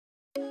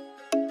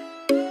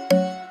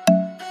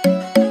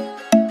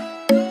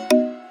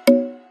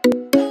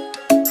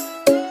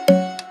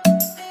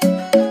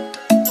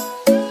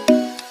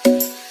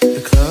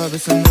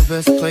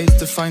best place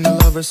to find a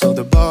lover, so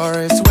the bar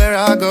is where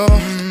I go.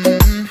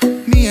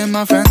 Me and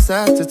my friends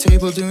at the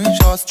table doing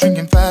shots,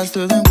 drinking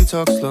faster than we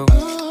talk slow.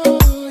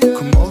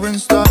 Come over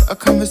and start a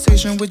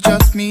conversation with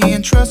just me,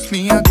 and trust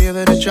me, I'll give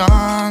it a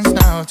chance.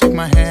 Now take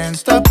my hand,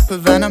 stop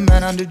Havana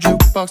Man on the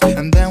jukebox,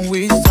 and then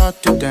we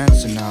start to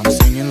dance. And now I'm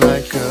singing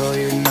like, girl,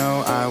 you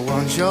know I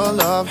want your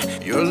love.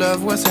 Your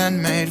love was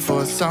handmade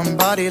for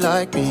somebody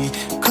like me.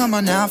 Come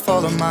on now,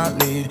 follow my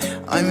lead.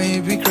 I may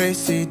be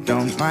crazy,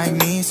 don't mind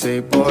me. Say,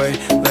 boy,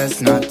 let's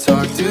not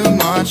talk too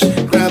much.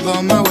 Grab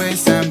on my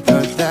waist and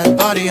put that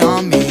body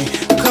on me.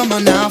 Come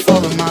on now,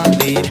 follow my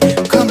lead.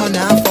 Come on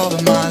now,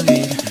 follow my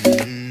lead.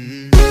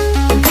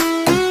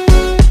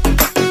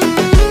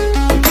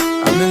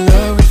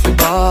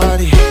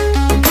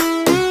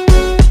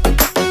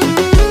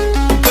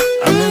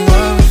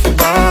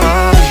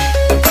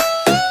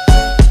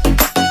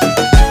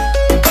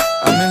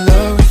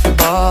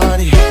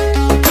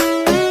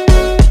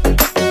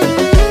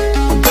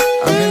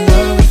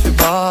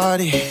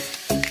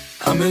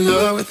 I'm in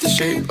love with the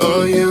shape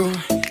of you.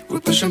 We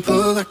push and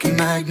pull like a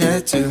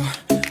magnet too.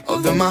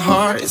 Although my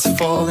heart is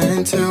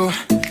falling too.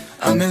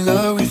 I'm in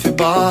love with your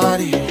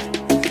body.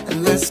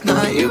 And last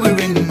night you were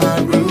in my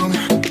room,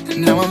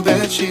 and now I'm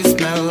bet she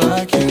smell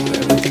like you.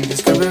 Everything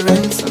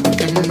discovering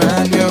something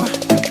brand new.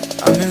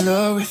 I'm in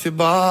love with your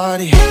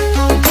body.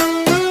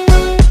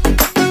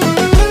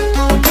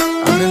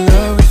 I'm in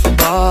love with your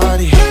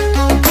body.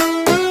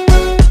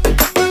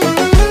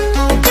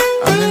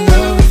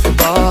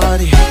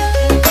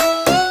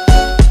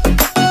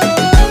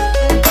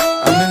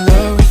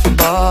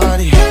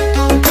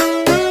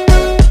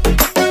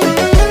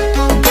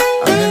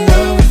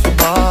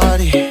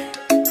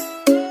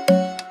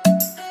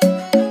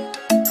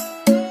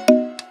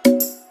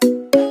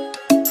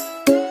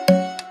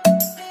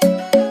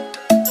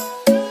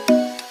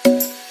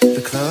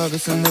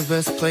 Isn't the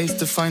best place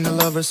to find a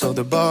lover, so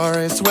the bar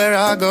is where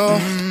I go.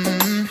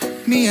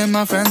 Me and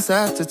my friends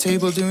at the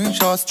table doing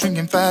shots,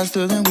 drinking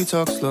faster than we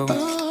talk slow.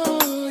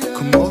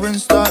 Come over and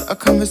start a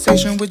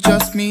conversation with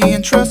just me,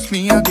 and trust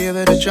me, I'll give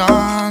it a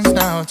chance.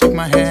 Now take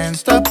my hand,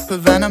 stop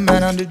Havana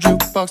Man on the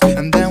jukebox,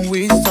 and then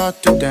we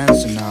start to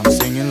dance. And now I'm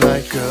singing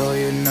like, girl,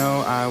 you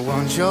know I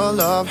want your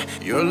love.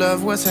 Your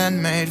love was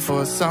handmade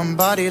for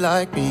somebody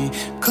like me.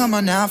 Come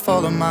on now,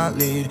 follow my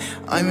lead.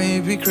 I may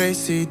be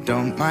crazy,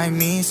 don't mind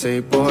me. Say,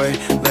 boy,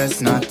 let's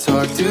not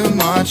talk too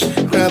much.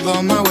 Grab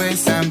on my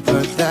waist and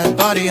put that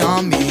body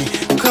on me.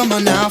 Come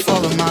on now,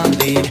 follow my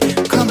lead.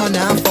 Come on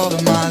now,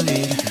 follow my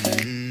lead.